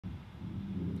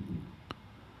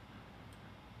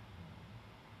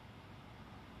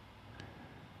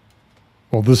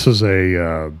Well, this is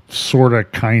a sort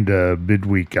of kind of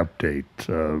midweek update.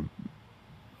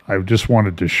 I just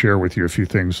wanted to share with you a few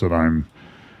things that I'm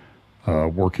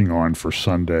working on for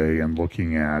Sunday and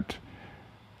looking at.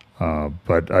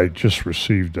 But I just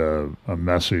received a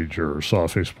message or saw a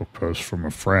Facebook post from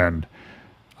a friend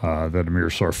that Amir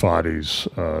Sarfati's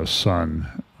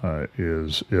son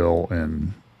is ill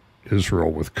in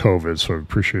Israel with COVID. So I'd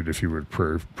appreciate it if you would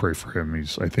pray for him.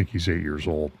 I think he's 8 years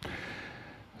old.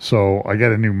 So I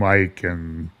got a new mic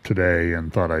today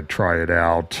and thought I'd try it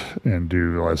out and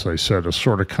do, as I said, a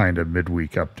sort of kind of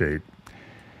midweek update.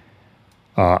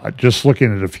 Just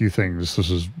looking at a few things.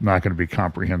 This is not going to be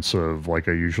comprehensive like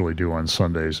I usually do on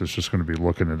Sundays. It's just going to be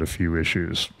looking at a few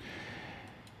issues.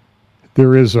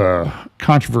 There is a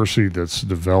controversy that's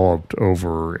developed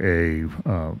over a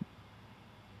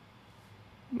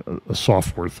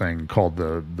software thing called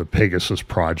the Pegasus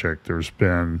Project. There's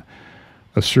been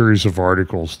a series of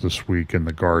articles this week in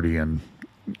The Guardian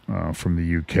from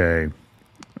the UK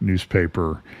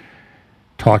newspaper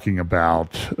talking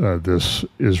about this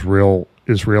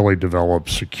Israeli-developed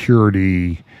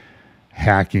security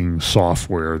hacking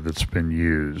software that's been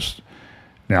used.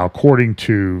 Now, according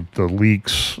to the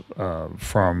leaks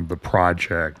from the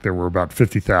project, there were about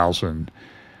 50,000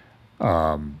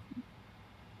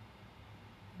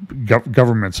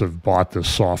 governments have bought this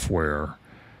software.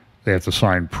 They have to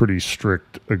sign pretty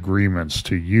strict agreements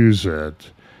to use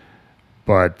it.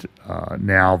 But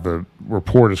now the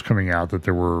report is coming out that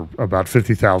there were about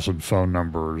 50,000 phone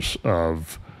numbers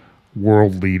of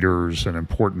world leaders and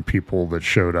important people that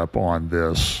showed up on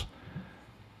this,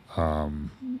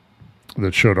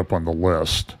 that showed up on the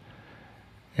list.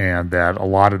 And that a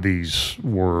lot of these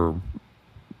were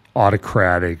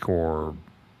autocratic or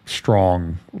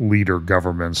strong leader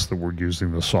governments that were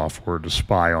using the software to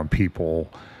spy on people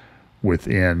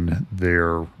within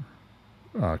their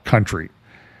country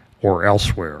or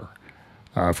elsewhere.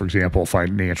 For example,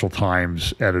 Financial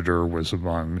Times editor was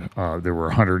among, there were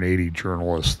 180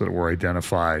 journalists that were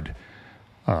identified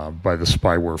by the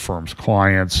spyware firm's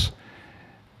clients.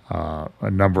 A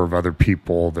number of other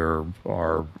people.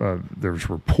 There's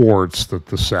reports that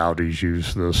the Saudis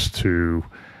use this to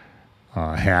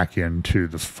hack into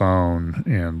the phone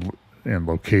and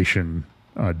location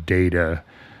data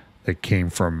that came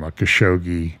from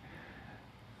Khashoggi.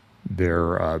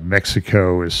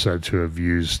 Mexico is said to have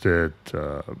used it,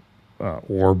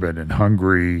 Orban in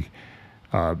Hungary.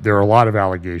 There are a lot of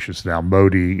allegations now.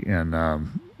 Modi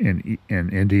in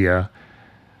India.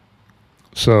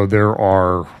 So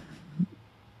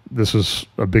this is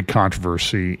a big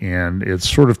controversy, and it's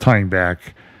sort of tying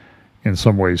back in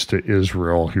some ways to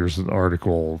Israel. Here's an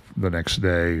article the next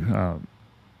day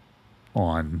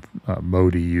on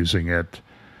Modi using it.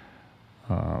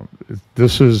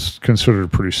 This is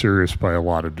considered pretty serious by a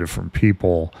lot of different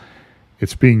people.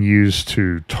 It's being used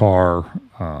to tar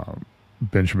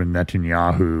Benjamin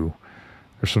Netanyahu.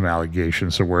 There's some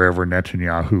allegations that wherever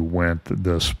Netanyahu went,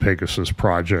 this Pegasus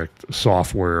Project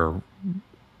software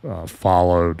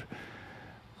followed.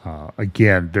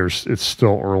 Again, it's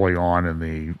still early on in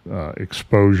the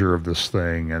exposure of this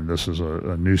thing, and this is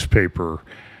a newspaper.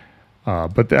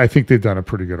 But I think they've done a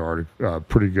pretty good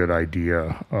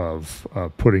idea of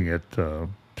putting it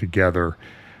together.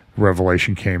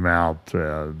 Revelation came out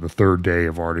the third day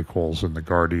of articles in The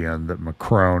Guardian that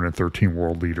Macron and 13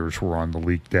 world leaders were on the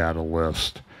leaked data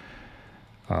list.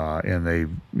 And they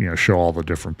show all the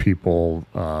different people.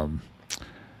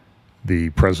 The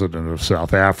president of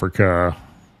South Africa,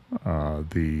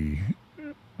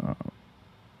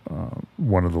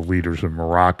 one of the leaders in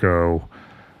Morocco,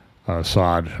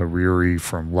 Saad Hariri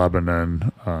from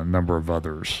Lebanon, a number of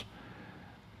others.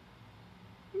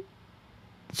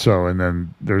 So, and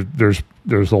then there's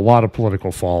a lot of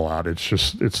political fallout.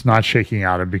 It's not shaking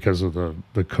out, and because of the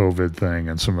COVID thing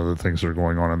and some of the things that are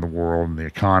going on in the world and the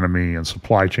economy and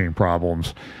supply chain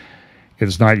problems,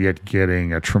 it's not yet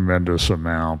getting a tremendous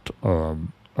amount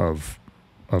of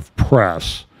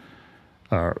press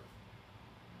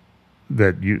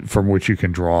from which you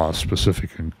can draw specific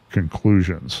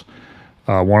conclusions.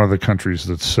 One of the countries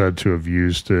that's said to have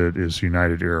used it is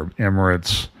United Arab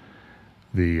Emirates.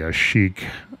 The Sheikh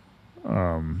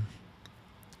of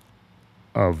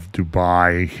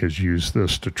Dubai has used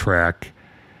this to track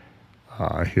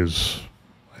I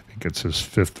think it's his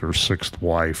fifth or sixth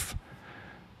wife,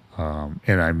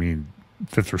 and I mean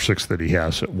fifth or sixth that he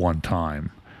has at one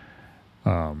time.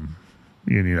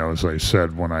 As I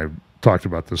said when I talked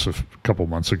about this a couple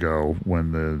months ago,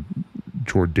 when the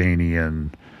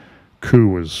Jordanian coup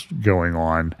was going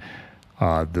on,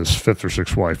 this fifth or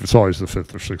sixth wife, it's always the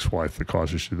fifth or sixth wife that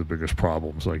causes you the biggest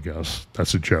problems, I guess.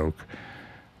 That's a joke.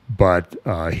 but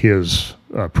his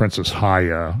Princess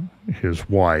Haya, his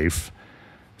wife,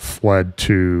 fled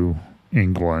to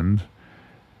England.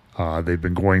 They've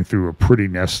been going through a pretty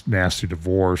nasty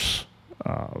divorce,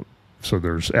 so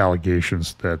there's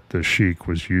allegations that the sheikh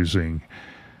was using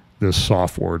this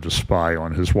software to spy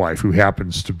on his wife, who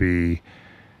happens to be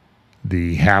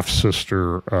the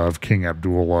half-sister of King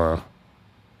Abdullah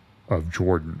of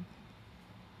Jordan.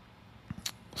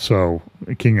 So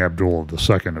King Abdullah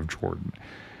II of Jordan.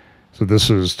 So this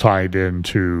is tied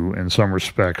into, in some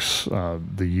respects,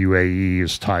 the UAE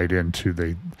is tied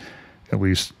into, at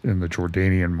least in the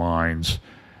Jordanian minds,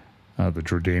 the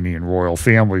Jordanian royal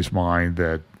family's mind,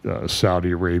 that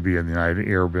Saudi Arabia and the United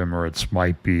Arab Emirates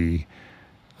might be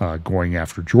going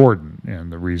after Jordan.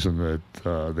 And the reason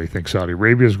that they think Saudi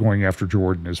Arabia is going after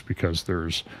Jordan is because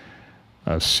there's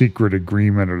a secret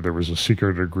agreement, or there was a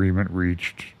secret agreement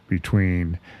reached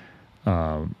between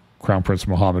Crown Prince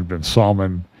Mohammed bin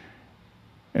Salman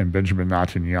and Benjamin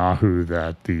Netanyahu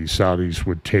that the Saudis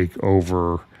would take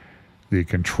over the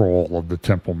control of the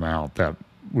Temple Mount. That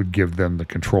would give them the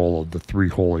control of the three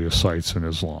holiest sites in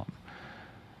Islam.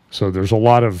 So there's a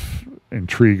lot of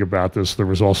intrigue about this. There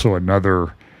was also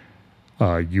another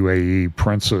UAE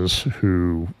princess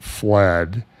who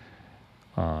fled.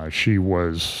 She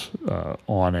was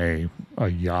on a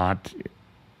yacht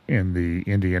in the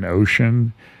Indian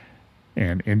Ocean,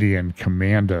 and Indian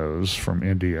commandos from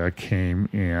India came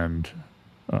and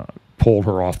pulled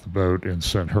her off the boat and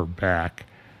sent her back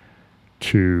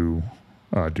to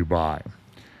Dubai.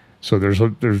 So there's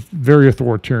very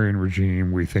authoritarian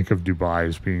regime. We think of Dubai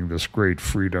as being this great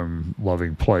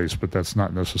freedom-loving place, but that's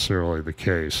not necessarily the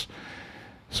case.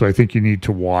 So I think you need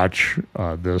to watch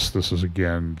this. This is,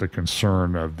 again, the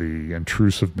concern of the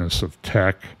intrusiveness of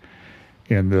tech.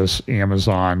 In this,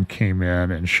 Amazon came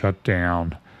in and shut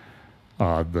down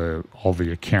all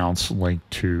the accounts linked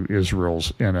to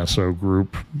Israel's NSO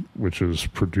group, which has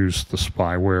produced the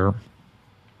spyware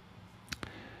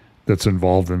that's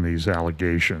involved in these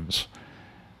allegations.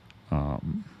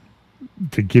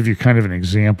 To give you kind of an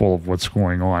example of what's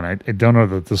going on, I don't know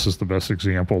that this is the best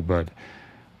example, but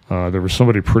there was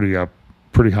somebody pretty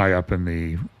high up in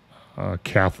the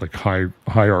Catholic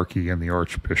hierarchy in the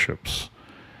archbishops,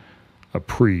 a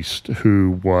priest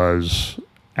who was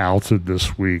outed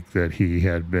this week that he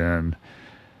had been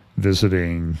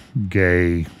visiting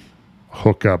gay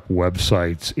hookup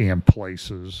websites and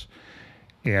places,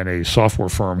 and a software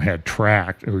firm had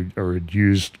tracked or had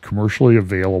used commercially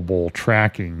available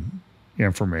tracking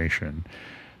information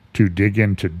to dig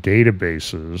into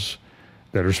databases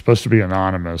that are supposed to be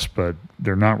anonymous, but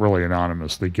they're not really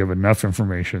anonymous. They give enough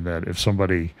information that if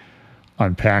somebody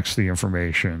unpacks the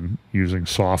information using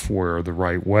software the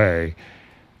right way,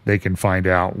 they can find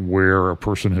out where a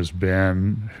person has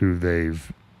been, who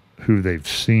they've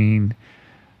seen,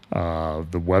 the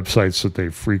websites that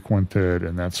they've frequented,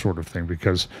 and that sort of thing.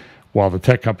 Because while the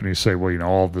tech companies say, well,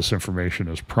 all of this information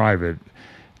is private,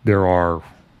 there are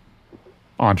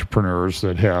entrepreneurs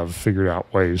that have figured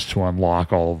out ways to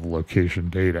unlock all of the location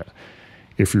data.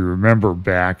 If you remember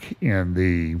back in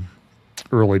the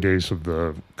early days of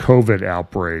the COVID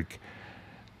outbreak,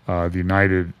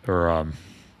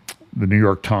 the New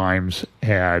York Times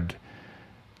had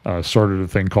started a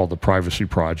thing called the Privacy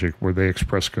Project, where they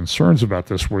expressed concerns about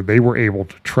this, where they were able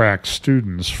to track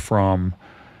students from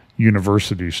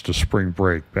universities to spring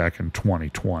break back in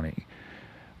 2020.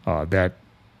 That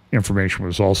information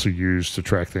was also used to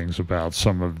track things about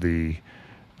some of the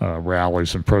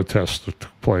rallies and protests that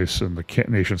took place in the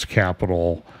nation's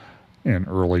capital in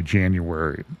early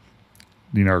January.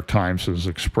 The New York Times has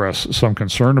expressed some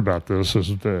concern about this,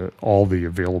 as all the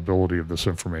availability of this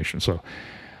information. So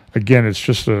again, it's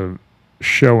just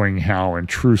showing how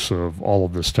intrusive all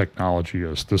of this technology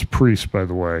is. This priest, by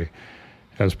the way,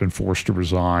 has been forced to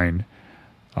resign.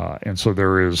 And so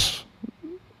there is,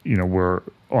 where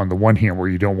on the one hand, where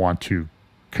you don't want to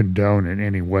condone in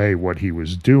any way what he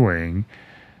was doing,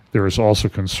 there is also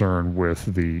concern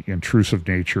with the intrusive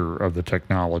nature of the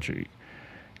technology.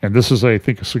 And this is, I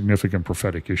think, a significant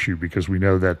prophetic issue, because we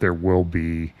know that there will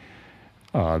be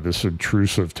this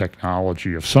intrusive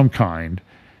technology of some kind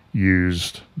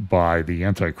used by the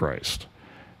Antichrist.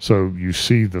 So you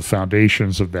see the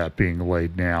foundations of that being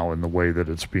laid now in the way that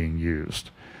it's being used.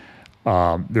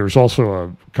 There's also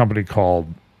a company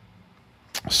called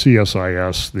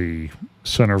CSIS, the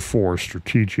Center for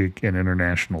Strategic and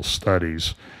International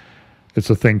Studies. It's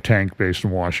a think tank based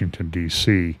in Washington,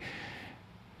 D.C.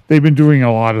 They've been doing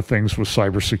a lot of things with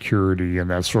cybersecurity and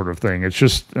that sort of thing. It's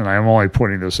just, and I'm only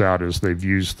pointing this out, as they've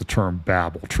used the term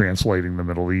Babel, translating the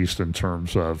Middle East in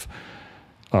terms of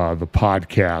the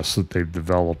podcasts that they've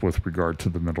developed with regard to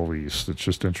the Middle East. It's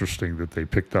just interesting that they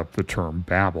picked up the term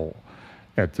Babel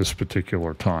at this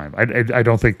particular time. I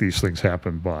don't think these things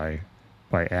happen by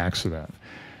accident.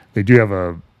 They do have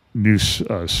a new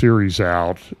series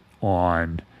out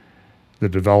on the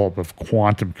development of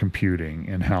quantum computing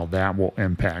and how that will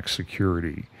impact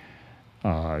security.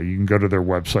 You can go to their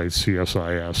website,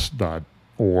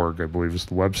 csis.org, I believe is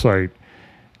the website,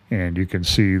 and you can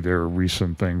see their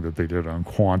recent thing that they did on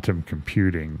quantum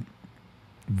computing.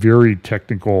 Very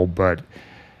technical, but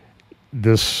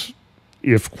this,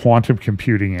 if quantum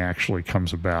computing actually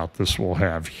comes about, this will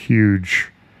have huge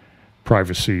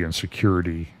privacy and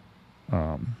security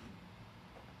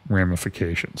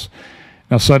ramifications.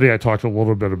 Now, Sunday I talked a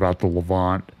little bit about the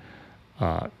Levant.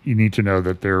 You need to know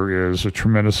that there is a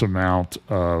tremendous amount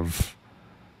of,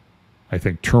 I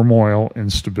think, turmoil,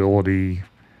 instability,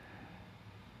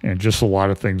 and just a lot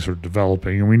of things are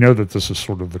developing. And we know that this is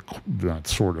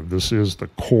this is the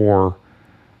core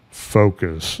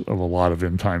focus of a lot of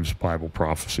end times Bible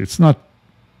prophecy. It's not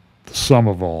the sum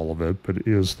of all of it, but it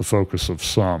is the focus of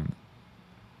some.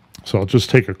 So I'll just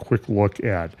take a quick look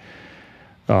at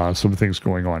some things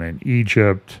going on in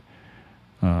Egypt,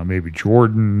 maybe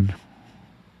Jordan,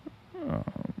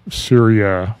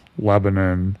 Syria,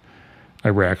 Lebanon,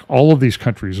 Iraq. All of these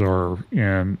countries are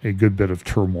in a good bit of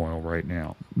turmoil right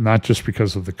now, not just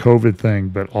because of the COVID thing,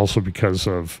 but also because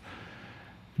of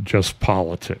just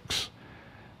politics.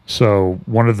 So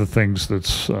one of the things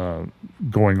that's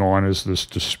going on is this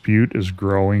dispute is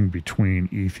growing between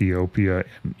Ethiopia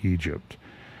and Egypt.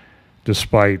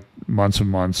 Despite months and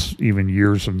months, even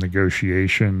years of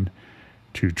negotiation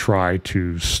to try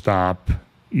to stop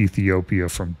Ethiopia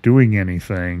from doing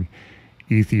anything,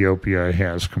 Ethiopia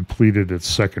has completed its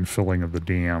second filling of the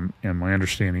dam, and my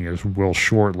understanding is will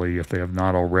shortly, if they have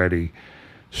not already,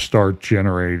 start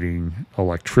generating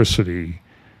electricity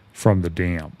from the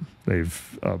dam.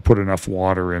 They've put enough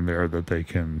water in there that they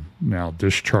can now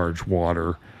discharge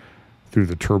water through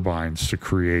the turbines to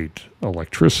create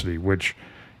electricity, which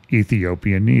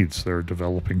Ethiopia needs. They're a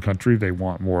developing country. They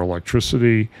want more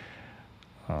electricity.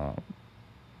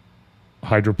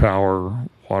 Hydropower,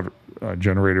 water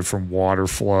generated from water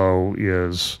flow,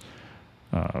 is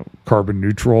carbon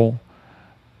neutral,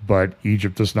 but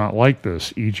Egypt does not like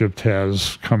this. Egypt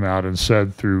has come out and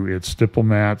said through its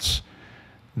diplomats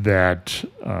that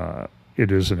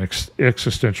it is an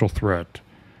existential threat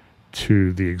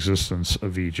to the existence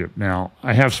of Egypt. Now,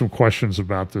 I have some questions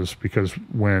about this because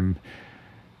when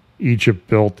Egypt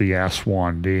built the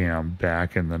Aswan Dam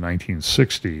back in the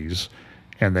 1960s,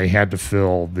 and they had to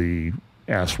fill the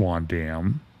Aswan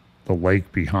Dam, the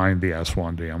lake behind the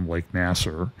Aswan Dam, Lake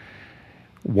Nasser.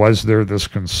 Was there this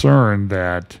concern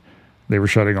that they were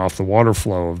shutting off the water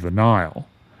flow of the Nile?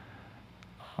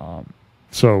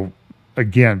 So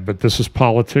again, but this is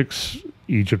politics.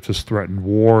 Egypt has threatened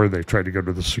war. They've tried to go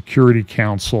to the Security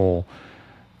Council.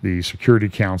 The Security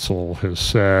Council has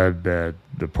said that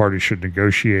the parties should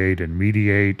negotiate and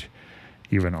mediate,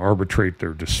 even arbitrate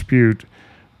their dispute,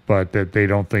 but that they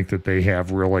don't think that they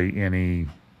have really any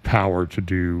power to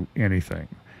do anything.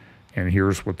 And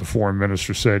here's what the foreign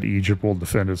minister said: Egypt will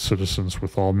defend its citizens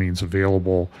with all means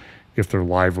available if their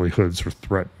livelihoods are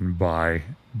threatened by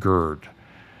GERD.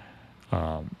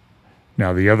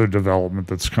 Now, the other development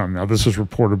that's come, now this is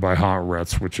reported by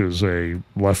Haaretz, which is a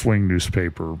left-wing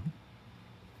newspaper,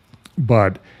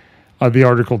 but the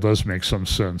article does make some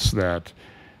sense that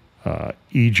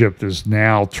Egypt is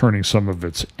now turning some of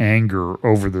its anger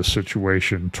over the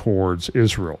situation towards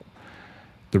Israel.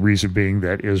 The reason being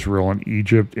that Israel and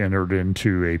Egypt entered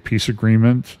into a peace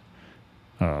agreement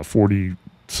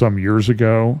 40-some years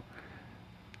ago.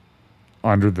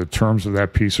 Under the terms of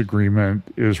that peace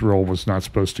agreement, Israel was not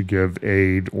supposed to give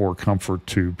aid or comfort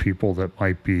to people that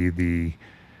might be the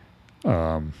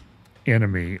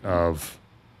enemy of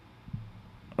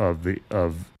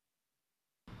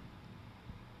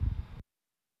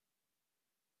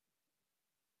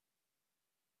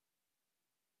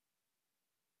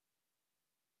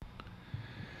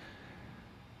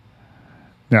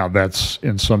Now, that's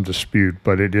in some dispute,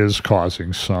 but it is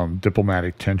causing some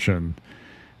diplomatic tension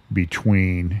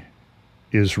between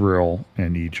Israel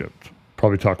and Egypt.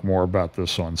 Probably talk more about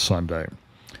this on Sunday.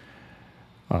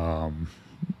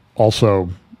 Also,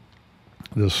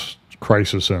 this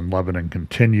crisis in Lebanon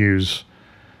continues.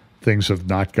 Things have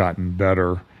not gotten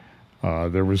better.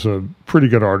 There was a pretty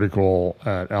good article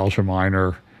at Al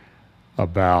Shamainer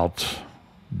about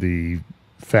the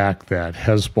fact that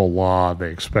Hezbollah, they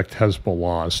expect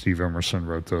Hezbollah, Steve Emerson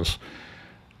wrote this,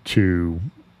 to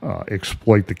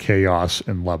exploit the chaos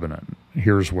in Lebanon.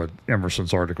 here's what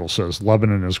Emerson's article says.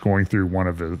 Lebanon is going through one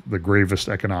of the gravest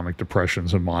economic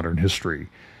depressions in modern history.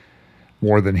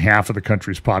 More than half of the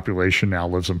country's population now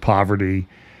lives in poverty,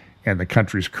 and the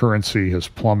country's currency has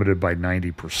plummeted by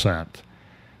 90%.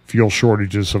 Fuel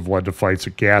shortages have led to fights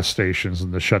at gas stations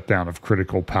and the shutdown of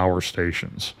critical power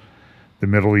stations. The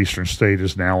Middle Eastern state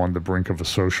is now on the brink of a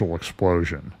social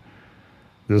explosion.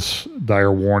 This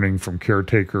dire warning from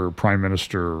caretaker Prime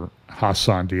Minister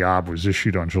Hassan Diab was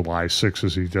issued on July 6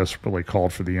 as he desperately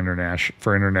called for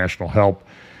international help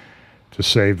to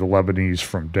save the Lebanese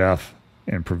from death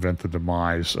and prevent the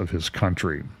demise of his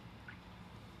country.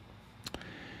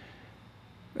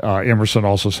 Emerson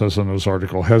also says in his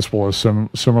article,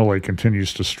 Hezbollah similarly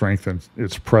continues to strengthen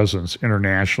its presence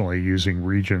internationally, using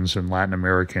regions in Latin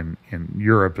America and in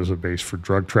Europe as a base for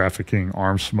drug trafficking,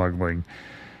 arms smuggling,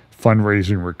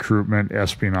 fundraising, recruitment,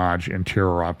 espionage, and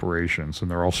terror operations. And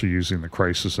they're also using the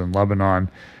crisis in Lebanon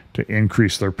to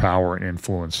increase their power and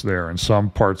influence there. In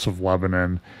some parts of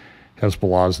Lebanon,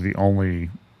 Hezbollah is the only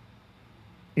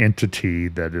entity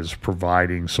that is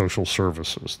providing social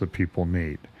services that people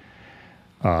need.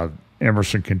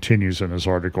 Emerson continues in his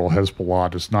article, Hezbollah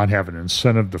does not have an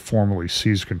incentive to formally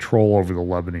seize control over the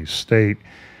Lebanese state,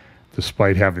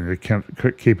 despite having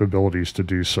the capabilities to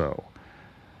do so.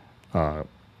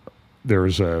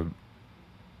 There's a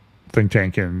think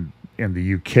tank in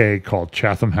the UK called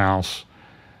Chatham House,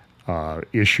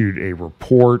 issued a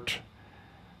report.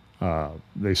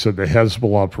 They said that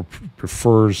Hezbollah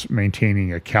prefers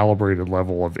maintaining a calibrated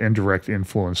level of indirect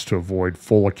influence to avoid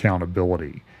full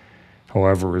accountability.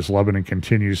 However, as Lebanon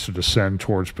continues to descend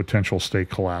towards potential state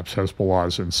collapse,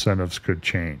 Hezbollah's incentives could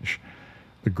change.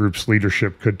 The group's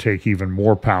leadership could take even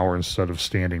more power instead of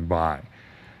standing by.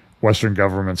 Western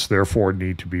governments therefore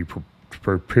need to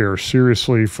prepare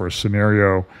seriously for a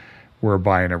scenario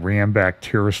whereby an Iran-backed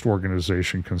terrorist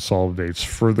organization consolidates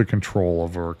further control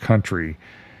over a country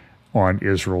on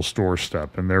Israel's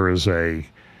doorstep. And there is a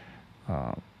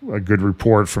good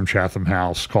report from Chatham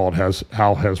House called How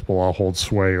Hezbollah Holds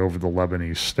Sway Over the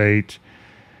Lebanese State.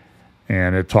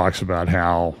 And it talks about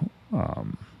how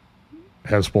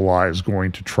Hezbollah is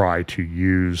going to try to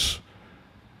use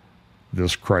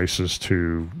this crisis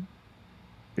to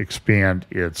expand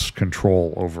its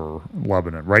control over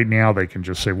Lebanon. Right now, they can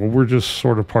just say, well, we're just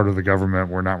sort of part of the government.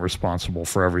 We're not responsible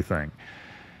for everything.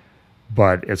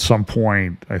 But at some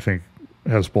point, I think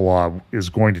Hezbollah is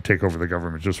going to take over the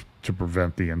government just to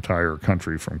prevent the entire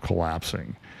country from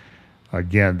collapsing.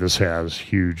 Again, this has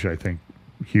huge and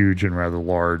rather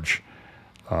large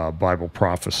Bible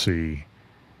prophecy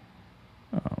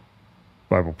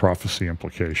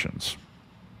implications.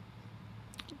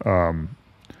 Iran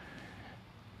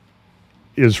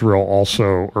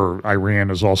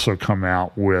has also come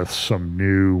out with a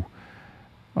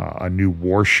new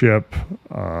warship.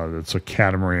 It's a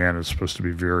catamaran. It's supposed to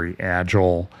be very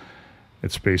agile.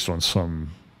 It's based on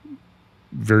some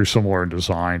very similar in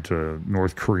design to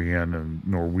North Korean and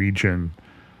Norwegian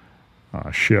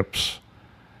ships.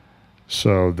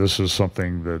 So this is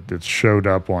something that showed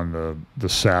up on the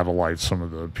satellites. Some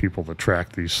of the people that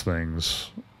track these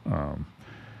things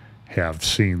have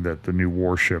seen that the new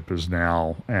warship is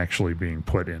now actually being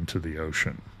put into the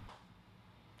ocean.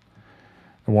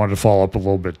 I wanted to follow up a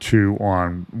little bit, too,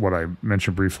 on what I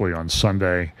mentioned briefly on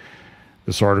Sunday,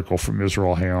 this article from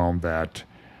Israel Hayom that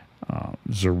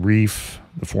Zarif,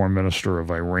 the foreign minister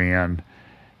of Iran,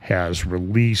 has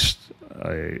released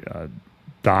a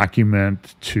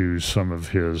document to some of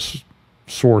his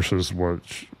sources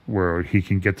where he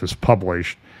can get this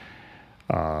published,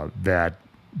 that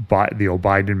the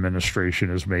Biden administration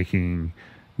is making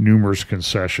numerous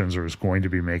concessions, or is going to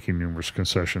be making numerous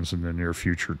concessions in the near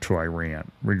future to Iran,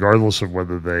 regardless of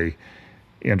whether they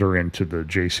enter into the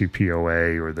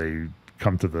JCPOA or they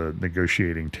come to the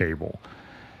negotiating table.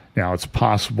 Now, it's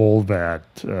possible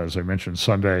that, as I mentioned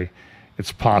Sunday,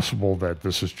 it's possible that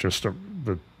this is just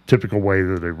the typical way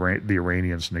that the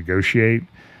Iranians negotiate.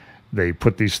 They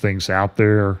put these things out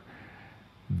there.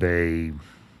 They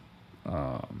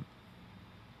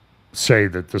say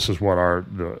that this is what our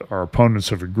opponents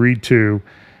have agreed to,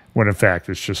 when in fact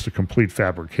it's just a complete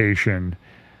fabrication.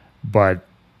 But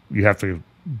you have to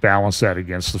balance that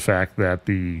against the fact that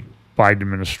the Biden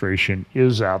administration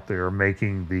is out there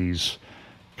making these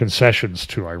concessions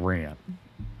to Iran.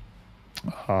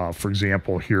 For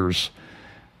example, here's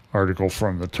an article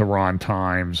from the Tehran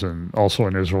Times and also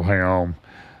in Israel Hayom.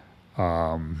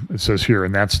 It says here,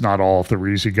 and that's not all. If the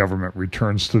Raisi government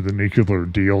returns to the nuclear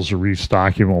deal, Zarif's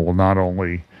document will not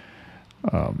only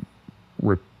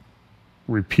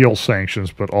repeal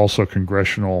sanctions, but also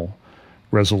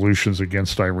resolutions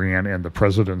against Iran and the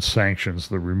president's sanctions,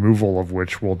 the removal of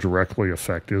which will directly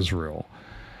affect Israel.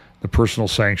 The personal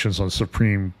sanctions on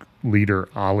Supreme Leader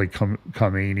Ali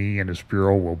Khamenei and his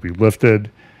bureau will be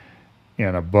lifted.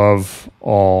 And above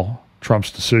all,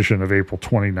 Trump's decision of April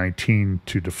 2019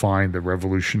 to define the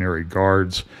Revolutionary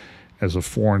Guards as a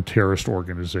foreign terrorist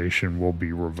organization will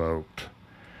be revoked.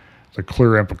 The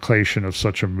clear implication of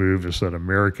such a move is that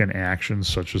American actions,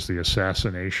 such as the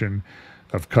assassination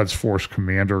of Quds Force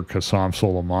Commander Qasem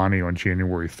Soleimani on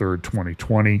January 3,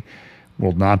 2020,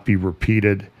 will not be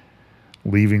repeated,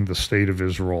 leaving the State of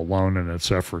Israel alone in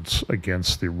its efforts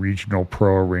against the regional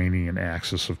pro-Iranian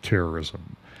axis of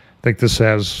terrorism. I think this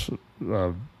has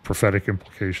prophetic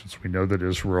implications. We know that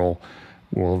Israel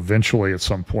will eventually at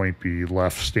some point be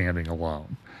left standing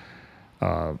alone.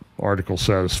 Article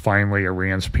says, finally,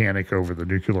 Iran's panic over the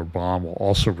nuclear bomb will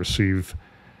also receive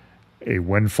a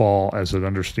windfall as it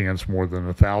understands more than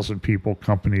 1,000 people,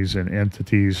 companies, and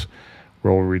entities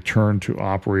will return to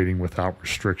operating without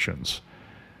restrictions.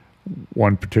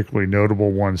 One particularly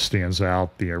notable one stands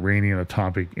out, the Iranian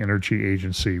Atomic Energy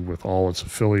Agency with all its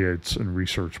affiliates and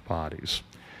research bodies.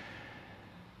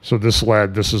 So this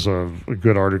is a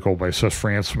good article by Seth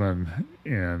Frantzman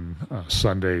in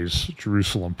Sunday's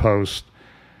Jerusalem Post,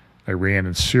 Iran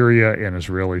and Syria and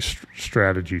Israeli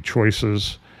strategy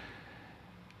choices.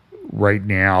 Right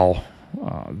now,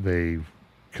 they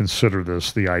consider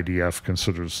this, the IDF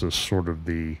considers this sort of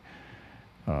the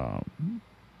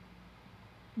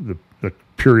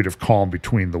period of calm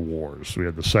between the wars. We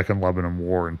had the Second Lebanon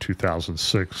War in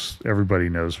 2006. Everybody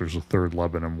knows there's a third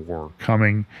Lebanon War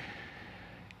coming.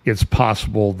 It's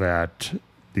possible that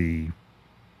the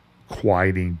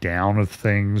quieting down of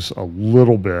things a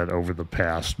little bit over the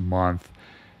past month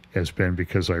has been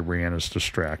because Iran is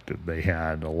distracted. They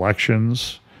had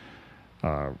elections.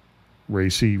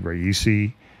 Raisi,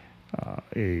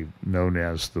 known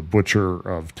as the Butcher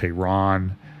of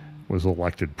Tehran, was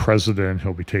elected president.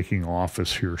 He'll be taking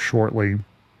office here shortly.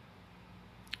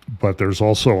 But there's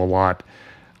also a lot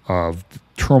of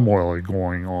turmoil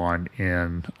going on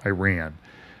in Iran.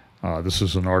 This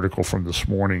is an article from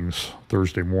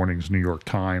Thursday morning's New York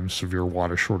Times. Severe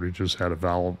water shortages had a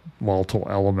volatile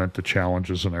element to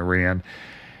challenges in Iran.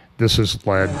 This has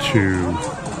led to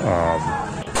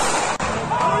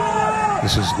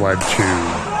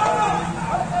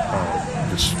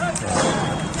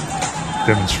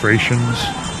demonstrations,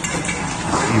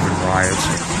 even riots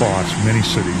across many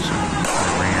cities in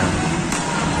Iran,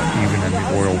 even in the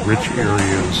oil-rich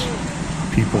areas.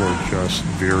 People are just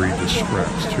very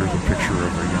distressed. Here's a picture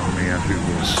of a young man who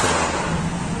was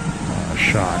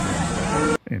shot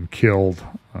and killed,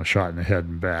 shot in the head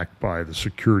and back by the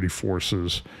security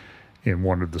forces in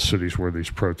one of the cities where these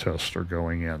protests are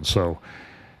going in. So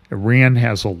Iran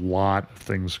has a lot of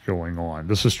things going on.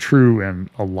 This is true in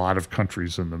a lot of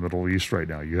countries in the Middle East right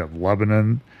now. You have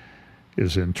Lebanon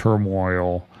is in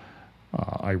turmoil.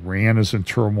 Iran is in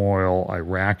turmoil.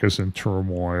 Iraq is in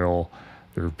turmoil.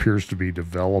 There appears to be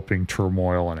developing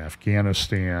turmoil in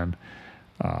Afghanistan.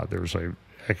 There's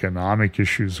economic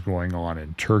issues going on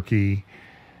in Turkey.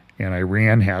 And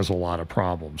Iran has a lot of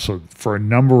problems. So for a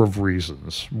number of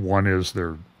reasons, one is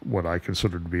what I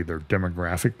consider to be their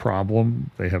demographic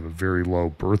problem. They have a very low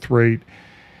birth rate.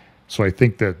 So I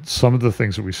think that some of the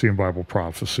things that we see in Bible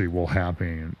prophecy will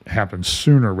happen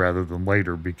sooner rather than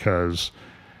later because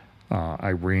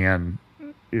Iran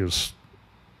is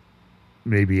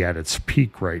maybe at its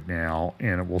peak right now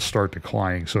and it will start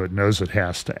declining. So it knows it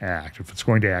has to act. If it's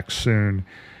going to act soon,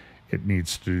 it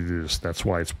needs to do this. That's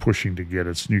why it's pushing to get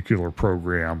its nuclear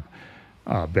program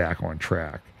back on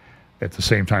track. At the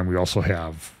same time, we also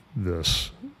have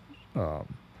this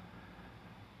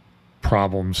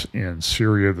problems in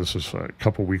Syria. This is a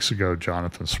couple weeks ago,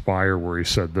 Jonathan Spire, where he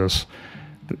said this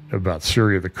about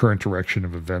Syria. The current direction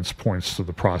of events points to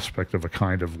the prospect of a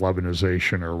kind of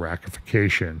Lebanization or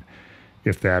Iraqification,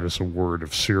 if that is a word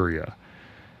of Syria.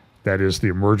 That is the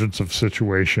emergence of a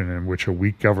situation in which a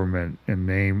weak government in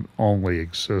name only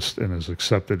exists and is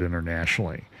accepted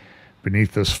internationally.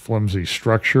 Beneath this flimsy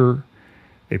structure,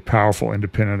 a powerful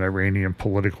independent Iranian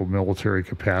political military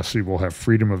capacity will have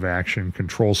freedom of action,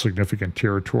 control significant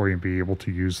territory, and be able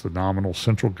to use the nominal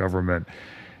central government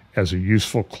as a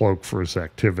useful cloak for its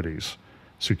activities.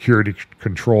 Security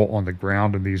control on the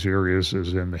ground in these areas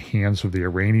is in the hands of the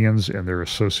Iranians and their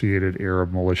associated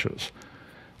Arab militias.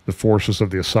 The forces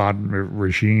of the Assad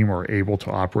regime are able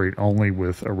to operate only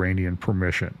with Iranian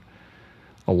permission.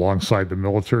 Alongside the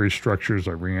military structures,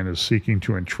 Iran is seeking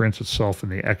to entrench itself in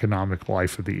the economic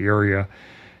life of the area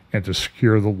and to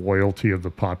secure the loyalty of the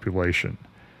population.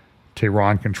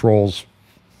 Tehran controls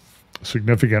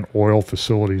significant oil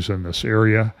facilities in this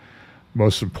area.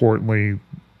 Most importantly,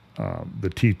 the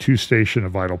T2 station, a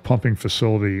vital pumping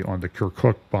facility on the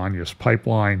Kirkuk-Banyas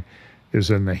pipeline, is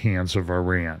in the hands of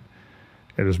Iran.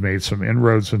 It has made some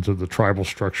inroads into the tribal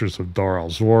structures of Dar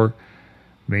al-Zor,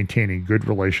 maintaining good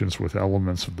relations with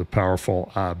elements of the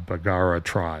powerful Baggara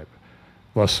tribe.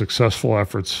 Less successful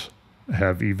efforts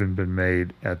have even been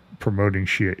made at promoting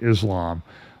Shia Islam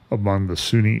among the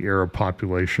Sunni Arab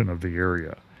population of the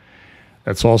area.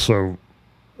 That's also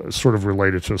sort of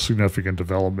related to a significant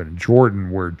development in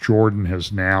Jordan, where Jordan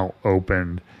has now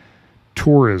opened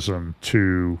tourism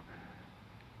to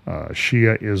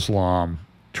Shia Islam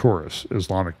tourists,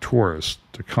 Islamic tourists,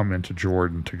 to come into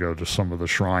Jordan to go to some of the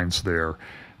shrines there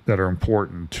that are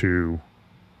important to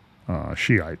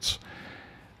Shiites.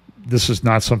 This is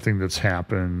not something that's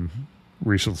happened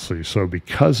recently. So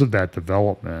because of that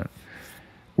development,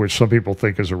 which some people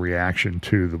think is a reaction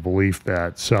to the belief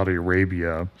that Saudi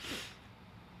Arabia,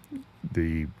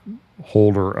 the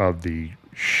holder of the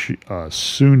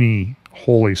Sunni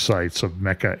holy sites of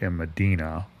Mecca and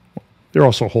Medina, they're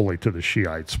also holy to the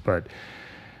Shiites, but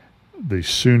the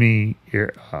Sunni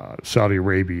Saudi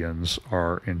Arabians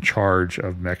are in charge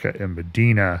of Mecca and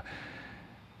Medina.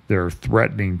 They're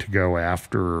threatening to go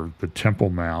after the Temple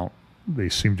Mount. They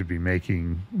seem to be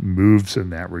making moves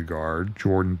in that regard.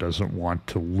 Jordan doesn't want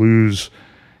to lose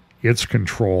its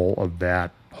control of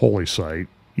that holy site,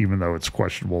 even though it's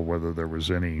questionable whether there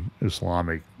was any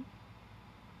Islamic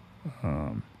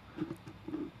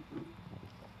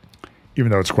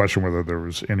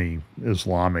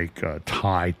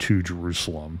tie to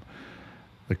Jerusalem.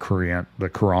 The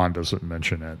Quran doesn't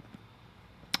mention it.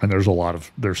 And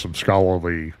there's some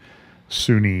scholarly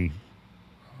Sunni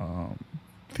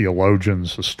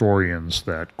theologians, historians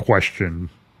that question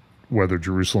whether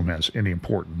Jerusalem has any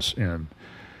importance in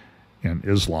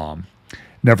Islam.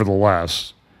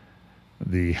 Nevertheless,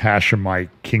 the Hashemite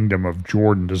kingdom of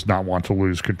Jordan does not want to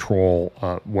lose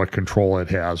what control it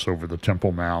has over the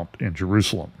Temple Mount in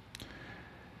Jerusalem.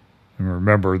 And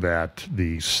remember that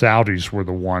the Saudis were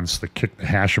the ones that kicked the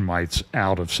Hashemites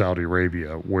out of Saudi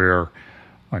Arabia, where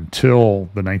until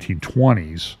the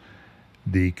 1920s,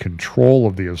 the control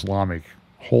of the Islamic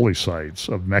holy sites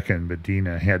of Mecca and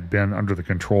Medina had been under the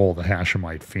control of the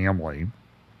Hashemite family,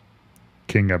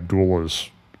 King Abdullah's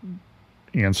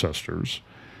ancestors,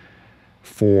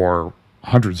 for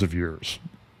hundreds of years.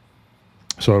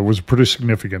 So it was a pretty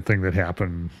significant thing that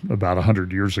happened about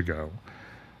 100 years ago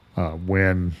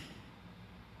when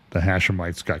the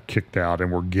Hashemites got kicked out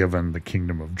and were given the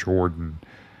kingdom of Jordan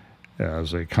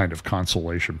as a kind of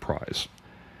consolation prize.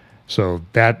 So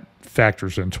that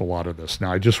factors into a lot of this.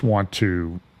 Now, I just want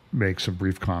to make some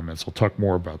brief comments. I'll talk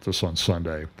more about this on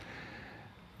Sunday.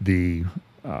 The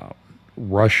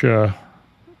Russia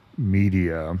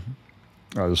media,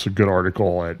 this is a good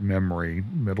article at MEMRI,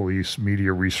 Middle East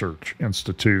Media Research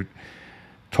Institute,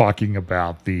 talking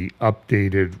about the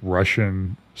updated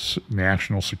Russian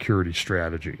national security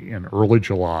strategy. In early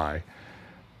July,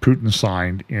 Putin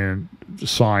signed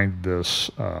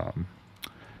this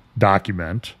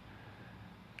document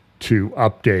to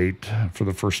update, for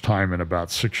the first time in about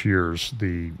 6 years,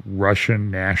 the Russian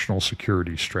national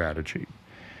security strategy.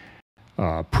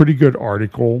 Pretty good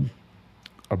article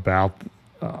about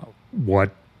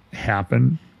what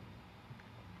happened.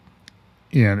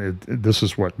 And this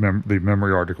is what the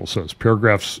MEMRI article says.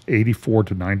 Paragraphs 84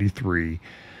 to 93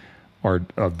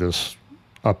 of this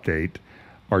update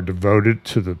are devoted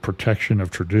to the protection of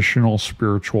traditional,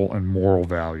 spiritual, and moral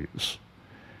values.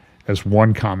 As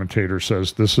one commentator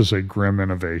says, this is a grim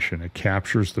innovation. It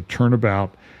captures the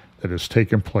turnabout that has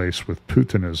taken place with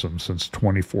Putinism since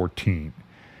 2014.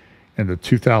 In the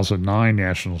 2009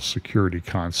 national security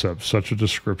concept, such a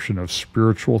description of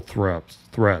spiritual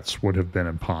threats would have been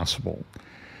impossible.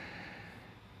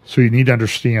 So you need to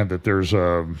understand that there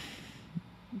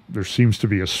seems to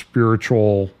be a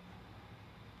spiritual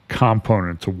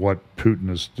component to what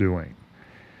Putin is doing.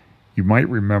 You might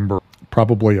remember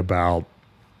probably about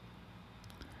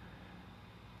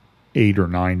 8 or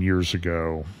 9 years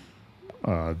ago,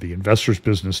 the Investors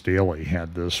Business Daily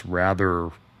had this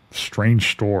rather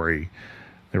strange story.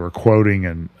 They were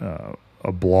quoting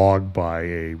a blog by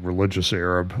a religious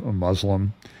Arab, a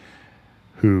Muslim,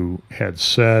 who had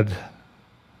said, I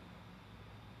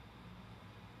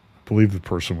believe the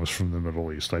person was from the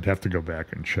Middle East. I'd have to go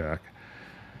back and check.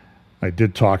 I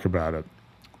did talk about it,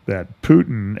 that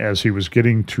Putin, as he was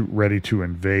getting ready to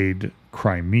invade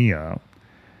Crimea,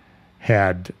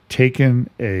 had taken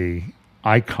a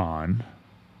icon,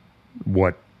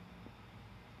 what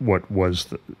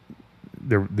was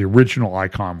the original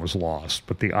icon was lost,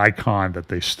 but the icon that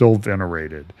they still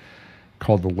venerated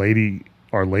called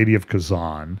Our Lady of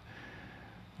Kazan,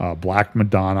 Black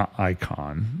Madonna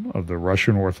icon of the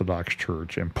Russian Orthodox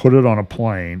Church, and put it on a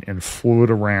plane and flew it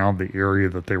around the area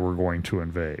that they were going to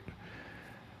invade.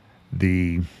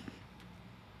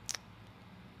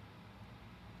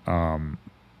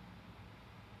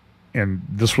 And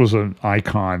this was an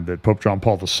icon that Pope John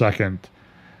Paul II,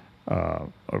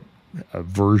 a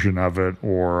version of it,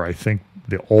 or I think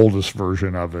the oldest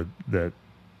version of it that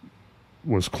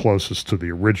was closest to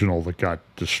the original that got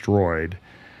destroyed.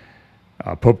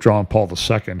 Pope John Paul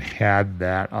II had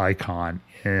that icon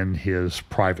in his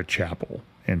private chapel,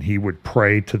 and he would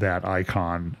pray to that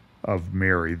icon of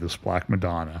Mary, this Black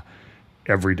Madonna,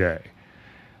 every day.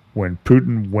 When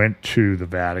Putin went to the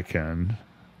Vatican,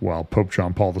 while Pope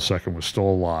John Paul II was still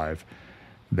alive,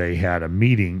 they had a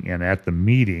meeting, and at the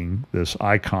meeting, this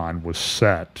icon was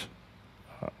set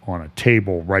on a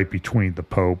table right between the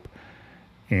Pope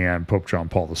and Pope John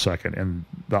Paul II. And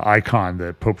the icon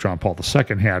that Pope John Paul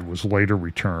II had was later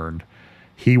returned.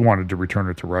 He wanted to return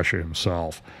it to Russia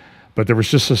himself. But there was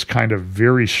just this kind of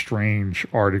very strange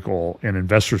article in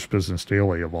Investors Business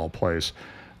Daily, of all place,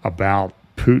 about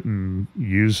Putin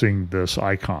using this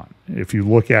icon. If you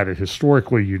look at it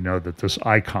historically, you know that this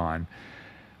icon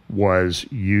was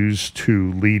used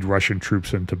to lead Russian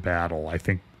troops into battle. I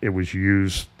think it was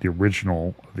used, the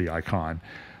original of the icon,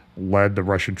 led the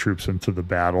Russian troops into the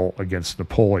battle against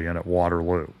Napoleon at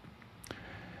Waterloo.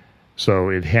 So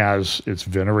it's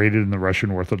venerated in the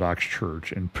Russian Orthodox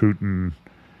Church, and Putin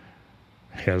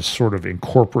has sort of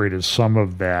incorporated some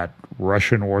of that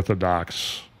Russian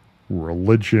Orthodox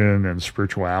religion and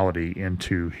spirituality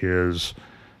into his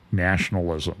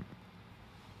nationalism.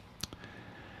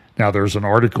 Now, there's an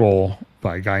article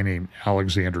by a guy named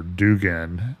Alexander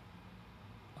Dugin,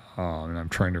 and I'm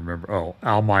trying to remember,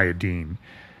 Al Mayadeen,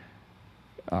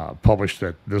 published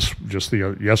that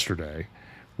yesterday,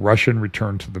 Russian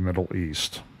return to the Middle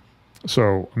East.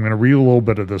 So I'm going to read a little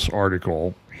bit of this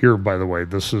article. Here, by the way,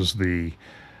 this is the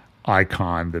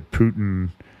icon that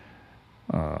Putin,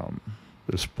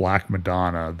 this Black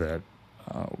Madonna that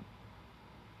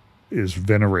is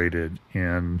venerated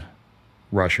in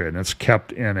Russia, and it's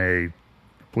kept in I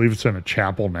believe it's in a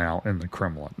chapel now in the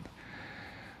Kremlin.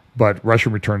 But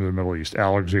Russian return to the Middle East,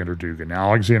 Alexander Dugin. Now,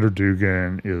 Alexander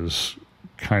Dugin is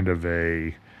kind of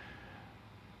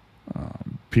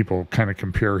people kind of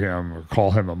compare him or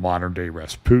call him a modern-day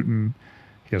Rasputin.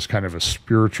 He has kind of a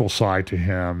spiritual side to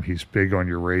him. He's big on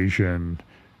Eurasian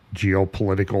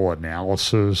geopolitical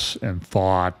analysis and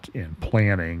thought and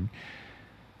planning.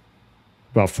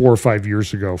 About 4 or 5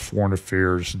 years ago, Foreign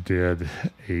Affairs did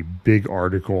a big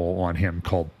article on him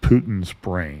called Putin's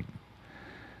Brain.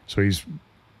 So he's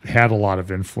had a lot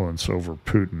of influence over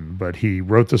Putin, but he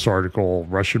wrote this article,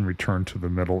 Russian Return to the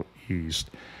Middle East.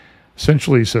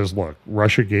 Essentially, he says, look,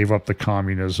 Russia gave up the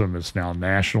communism. It's now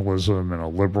nationalism and a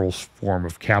liberal form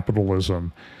of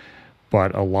capitalism.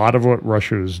 But a lot of what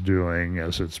Russia is doing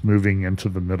as it's moving into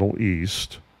the Middle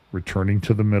East, returning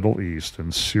to the Middle East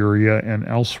and Syria and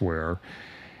elsewhere,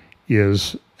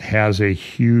 has a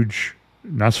huge,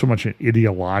 not so much an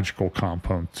ideological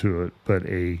component to it, but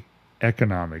a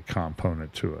economic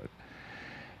component to it.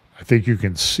 I think you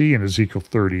can see in Ezekiel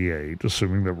 38,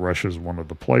 assuming that Russia is one of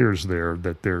the players there,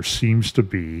 that there seems to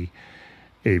be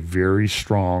a very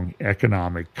strong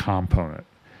economic component.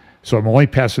 So I'm only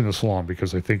passing this along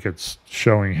because I think it's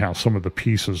showing how some of the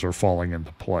pieces are falling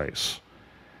into place.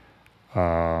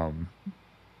 Dugin's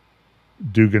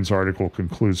article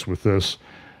concludes with this: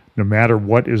 no matter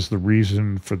what is the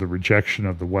reason for the rejection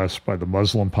of the West by the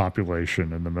Muslim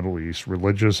population in the Middle East,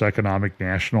 religious, economic,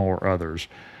 national, or others,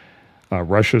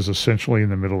 Russia is essentially in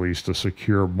the Middle East to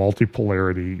secure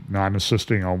multipolarity, not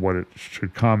insisting on what it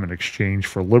should come in exchange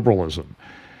for liberalism.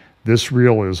 This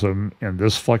realism and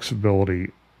this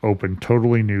flexibility open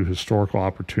totally new historical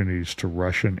opportunities to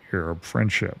Russian-Arab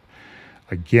friendship.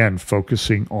 Again,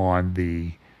 focusing on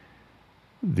the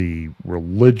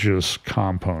religious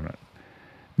component.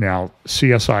 Now,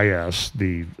 CSIS,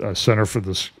 the Center for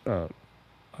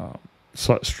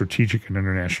Strategic and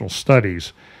International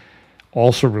Studies,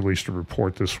 also released a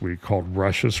report this week called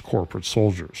Russia's Corporate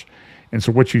Soldiers. And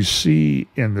so what you see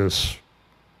in this,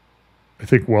 I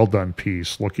think, well-done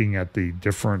piece, looking at the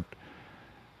different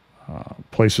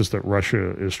places that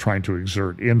Russia is trying to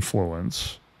exert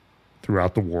influence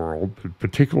throughout the world,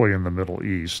 particularly in the Middle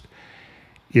East,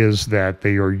 is that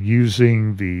they are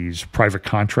using these private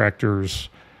contractors,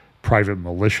 private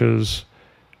militias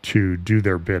to do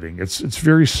their bidding. It's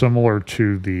very similar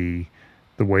to the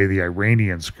way the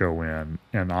Iranians go in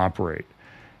and operate.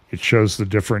 It shows the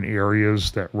different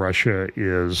areas that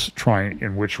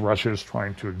in which Russia is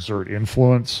trying to exert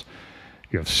influence.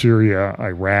 You have Syria,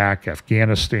 Iraq,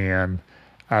 Afghanistan,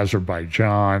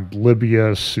 Azerbaijan,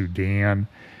 Libya, Sudan.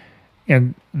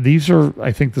 And these are,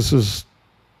 I think this is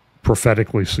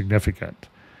prophetically significant.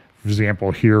 For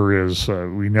example, here is,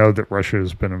 we know that Russia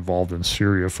has been involved in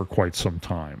Syria for quite some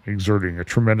time, exerting a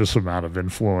tremendous amount of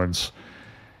influence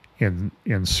in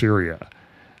Syria.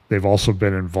 They've also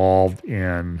been involved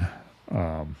in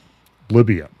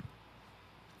Libya,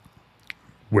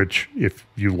 which, if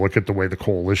you look at the way the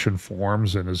coalition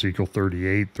forms in Ezekiel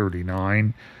 38,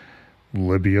 39,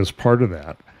 Libya is part of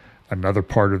that. Another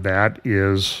part of that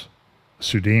is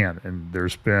Sudan, and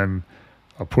there's been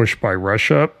a push by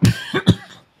Russia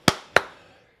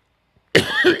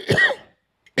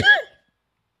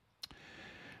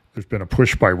there's been a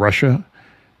push by Russia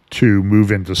to move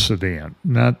into Sudan.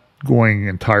 Not going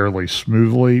entirely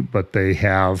smoothly, but they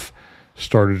have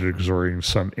started exerting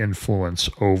some influence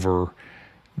over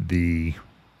the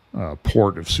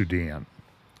port of Sudan.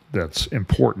 That's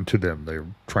important to them. They're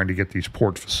trying to get these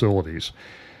port facilities.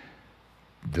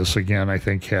 This, again, I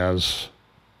think has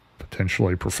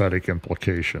potentially prophetic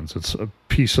implications. It's a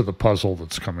piece of the puzzle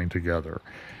that's coming together.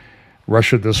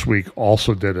 Russia this week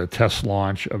also did a test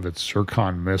launch of its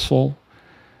Zircon missile.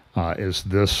 As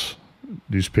this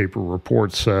newspaper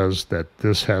report says, that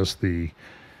this has the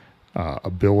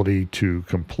ability to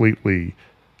completely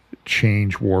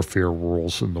change warfare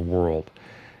rules in the world.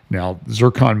 Now, the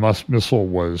Zircon missile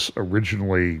was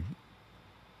originally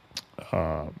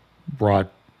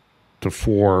brought to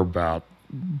fore about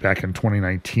back in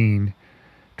 2018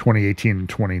 and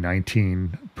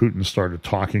 2019. Putin started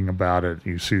talking about it.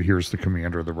 You see, here's the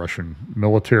commander of the Russian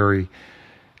military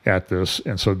at this.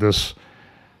 And so this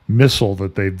missile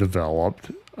that they've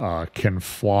developed can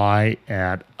fly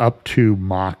at up to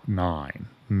Mach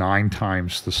 9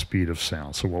 times the speed of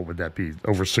sound. So what would that be?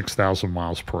 Over 6,000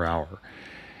 miles per hour.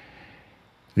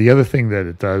 The other thing that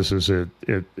it does is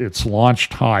it's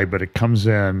launched high, but it comes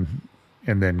in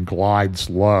and then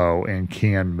glides low and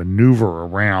can maneuver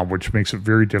around, which makes it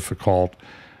very difficult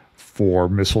for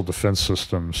missile defense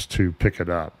systems to pick it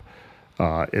up.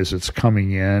 As it's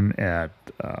coming in at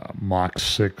Mach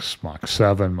 6, Mach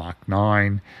 7, Mach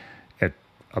 9, at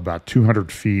about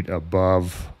 200 feet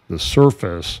above the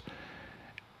surface,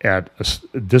 at a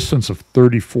distance of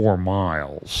 34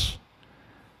 miles,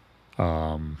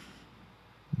 a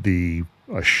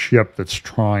ship that's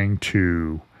trying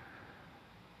to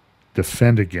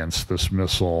defend against this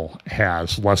missile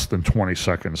has less than 20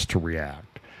 seconds to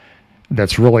react.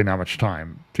 That's really not much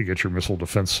time to get your missile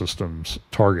defense systems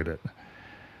targeted.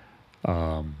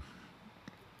 So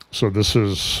this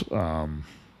is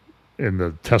in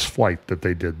the test flight that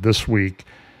they did this week.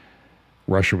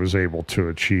 Russia was able to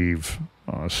achieve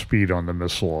speed on the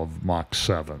missile of Mach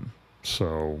 7.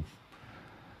 So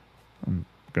I'm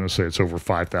going to say it's over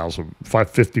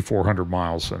 5,400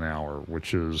 miles an hour,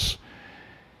 which is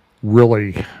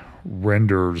really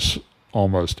renders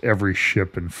almost every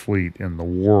ship and fleet in the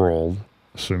world,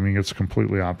 assuming it's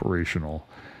completely operational,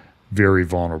 very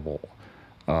vulnerable.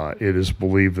 It is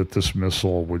believed that this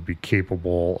missile would be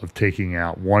capable of taking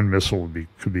out, one missile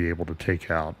could be able to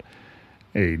take out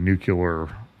a nuclear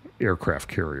aircraft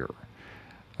carrier.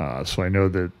 So I know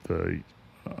that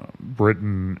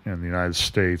Britain and the United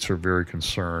States are very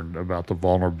concerned about the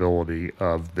vulnerability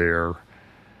of their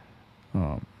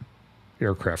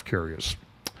aircraft carriers.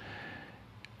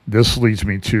 This leads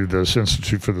me to this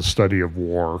Institute for the Study of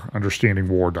War.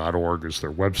 Understandingwar.org is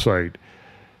their website,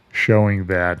 showing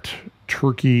that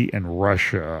Turkey and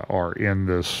Russia are in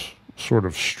this sort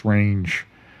of strange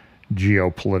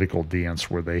geopolitical dance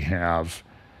where they have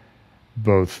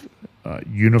both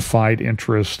unified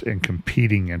interest and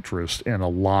competing interest in a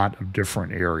lot of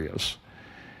different areas.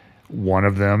 One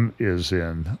of them is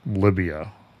in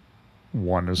Libya.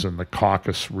 One is in the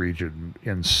Caucasus region,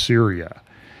 in Syria.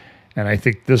 And I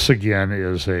think this, again,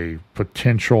 is a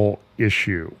potential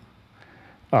issue.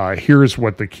 Here's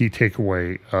what the key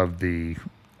takeaway of the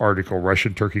article,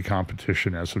 Russian-Turkey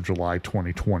Competition as of July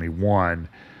 2021,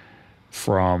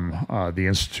 from the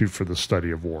Institute for the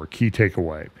Study of War. Key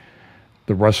takeaway: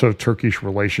 the Russo-Turkish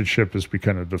relationship has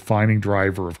become a defining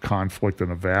driver of conflict in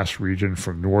a vast region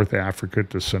from North Africa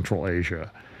to Central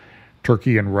Asia.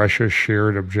 Turkey and Russia's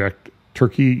shared objective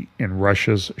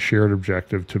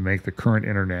to make the current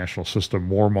international system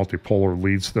more multipolar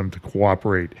leads them to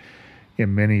cooperate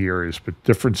in many areas, but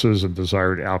differences in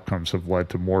desired outcomes have led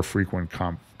to more frequent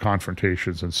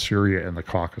confrontations in Syria and the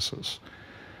Caucasus.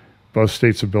 Both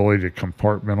states' ability to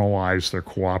compartmentalize their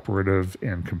cooperative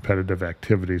and competitive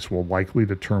activities will likely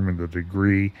determine the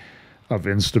degree of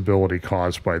instability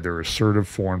caused by their assertive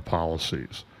foreign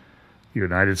policies. The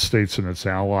United States and its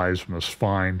allies must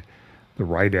find the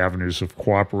right avenues of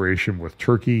cooperation with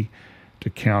Turkey to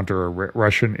counter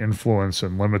Russian influence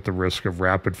and limit the risk of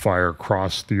rapid-fire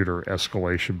cross-theater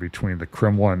escalation between the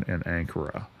Kremlin and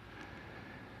Ankara.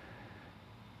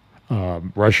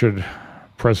 Russian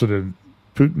President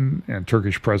Putin and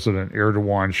Turkish President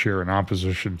Erdogan share an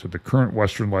opposition to the current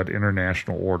Western-led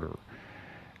international order.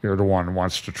 Erdogan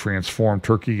wants to transform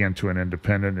Turkey into an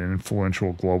independent and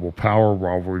influential global power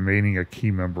while remaining a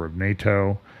key member of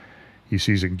NATO. He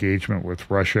sees engagement with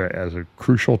Russia as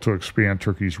crucial to expand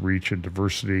Turkey's reach and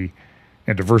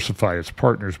diversify its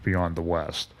partners beyond the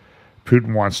West.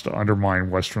 Putin wants to undermine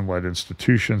Western-led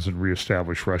institutions and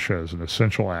reestablish Russia as an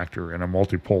essential actor in a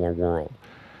multipolar world.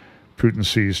 Putin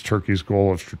sees Turkey's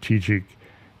goal of strategic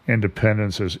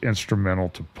independence as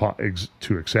instrumental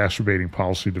to exacerbating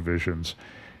policy divisions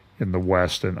in the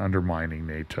West and undermining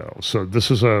NATO. So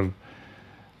this is a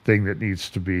thing that needs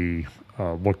to be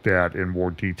looked at in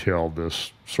more detail,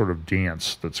 this sort of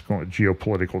dance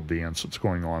geopolitical dance that's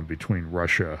going on between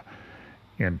Russia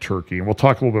and Turkey. And we'll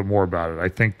talk a little bit more about it. I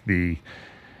think the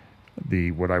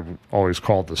what I always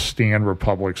call the stand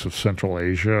republics of Central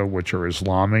Asia, which are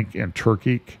Islamic and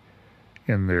Turkic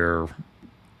in their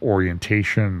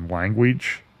orientation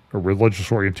language, or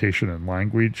religious orientation and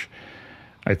language.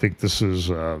 I think this is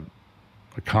a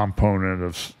component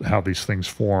of how these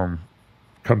things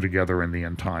come together in the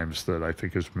end times that I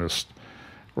think is missed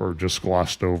or just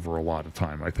glossed over a lot of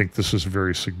time. I think this is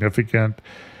very significant,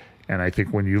 and I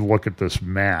think when you look at this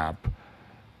map,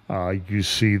 you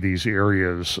see these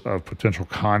areas of potential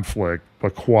conflict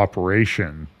but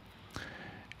cooperation.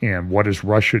 And what is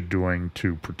Russia doing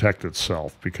to protect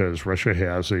itself? Because Russia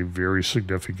has a very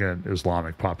significant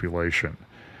Islamic population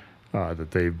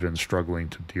that they've been struggling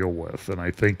to deal with. And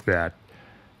I think that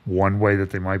one way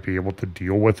that they might be able to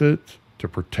deal with it, to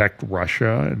protect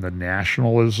Russia and the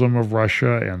nationalism of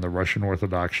Russia and the Russian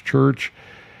Orthodox Church,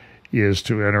 is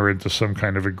to enter into some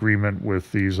kind of agreement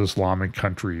with these Islamic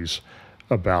countries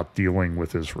about dealing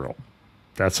with Israel.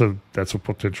 That's a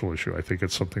potential issue. I think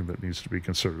it's something that needs to be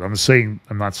considered.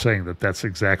 I'm not saying that that's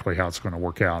exactly how it's going to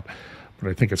work out, but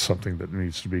I think it's something that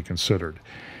needs to be considered.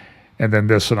 And then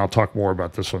this, and I'll talk more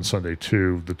about this on Sunday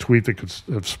too, the tweet that could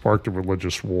have sparked a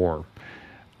religious war.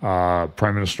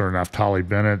 Prime Minister Naftali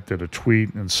Bennett did a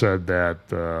tweet and said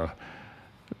that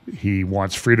he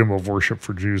wants freedom of worship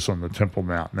for Jews on the Temple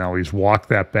Mount. Now, he's walked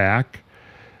that back,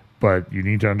 but you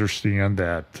need to understand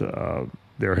that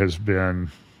there has been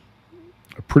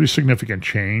a pretty significant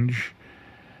change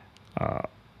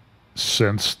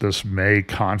since this May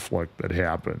conflict that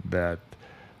happened, that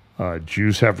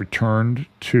Jews have returned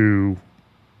to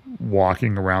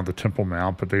walking around the Temple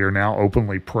Mount, but they are now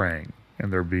openly praying,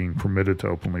 and they're being permitted to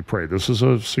openly pray. This is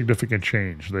a significant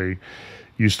change. They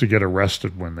used to get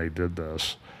arrested when they did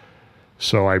this.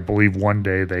 So I believe one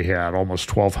day they had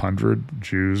almost 1,200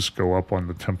 Jews go up on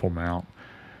the Temple Mount.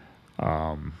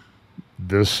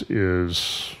 This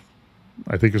is,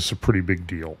 I think it's a pretty big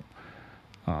deal.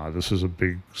 This is a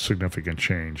big, significant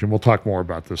change. And we'll talk more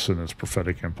about this and its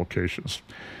prophetic implications.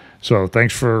 So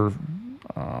thanks for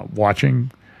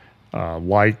watching.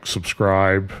 Like,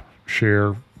 subscribe,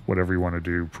 share, whatever you want to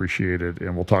do. Appreciate it.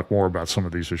 And we'll talk more about some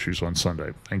of these issues on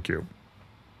Sunday. Thank you.